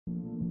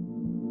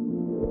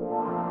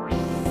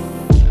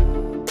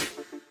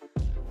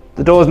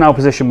The door is now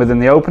positioned within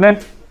the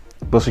opening.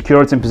 We'll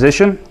secure it in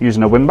position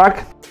using a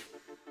windbag.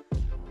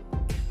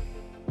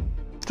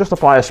 Just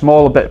apply a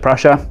smaller bit of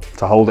pressure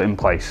to hold it in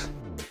place.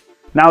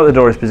 Now that the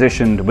door is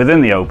positioned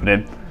within the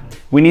opening,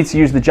 we need to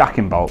use the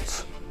jacking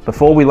bolts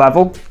before we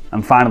level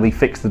and finally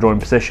fix the door in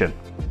position.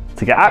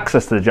 To get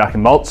access to the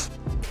jacking bolts,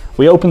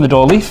 we open the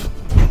door leaf,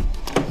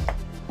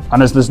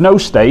 and as there's no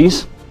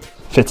stays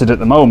fitted at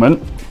the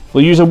moment,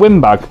 we'll use a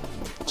windbag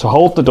to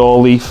hold the door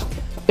leaf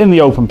in the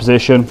open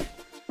position,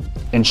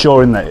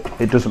 ensuring that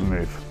it doesn't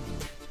move.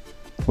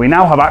 We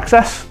now have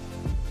access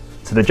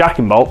to the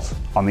jacking bolts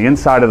on the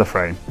inside of the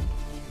frame.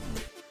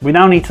 We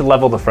now need to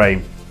level the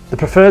frame. The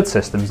preferred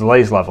system is the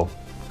laser level,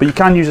 but you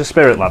can use a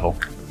spirit level.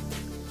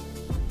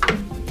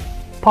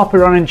 Pop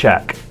it on and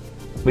check.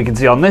 We can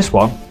see on this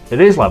one, it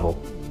is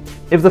level.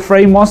 If the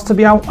frame was to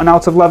be out and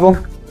out of level,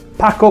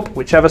 pack up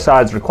whichever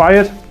side's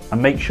required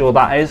and make sure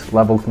that is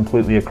level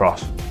completely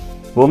across.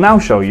 We'll now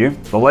show you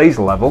the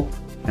laser level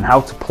and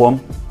how to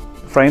plumb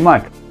the frame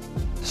leg.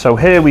 So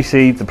here we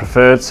see the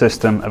preferred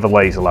system of a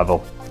laser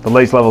level. The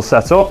laser level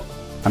set up,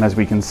 and as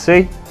we can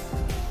see,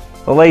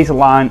 the laser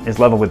line is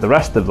level with the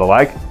rest of the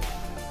leg.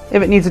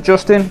 If it needs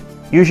adjusting,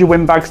 use your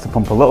windbags to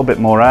pump a little bit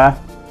more air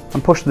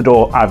and push the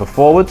door either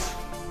forwards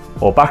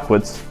or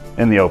backwards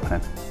in the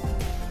opening.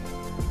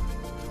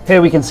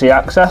 Here we can see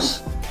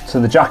access to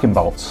the jacking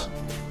bolts.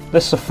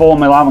 This is a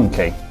 4mm Allen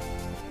key.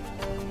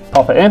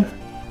 Pop it in,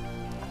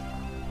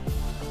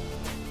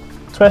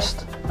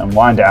 twist and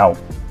wind it out.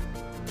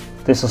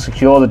 This will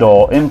secure the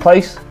door in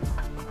place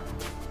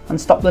and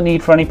stop the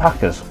need for any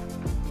packers.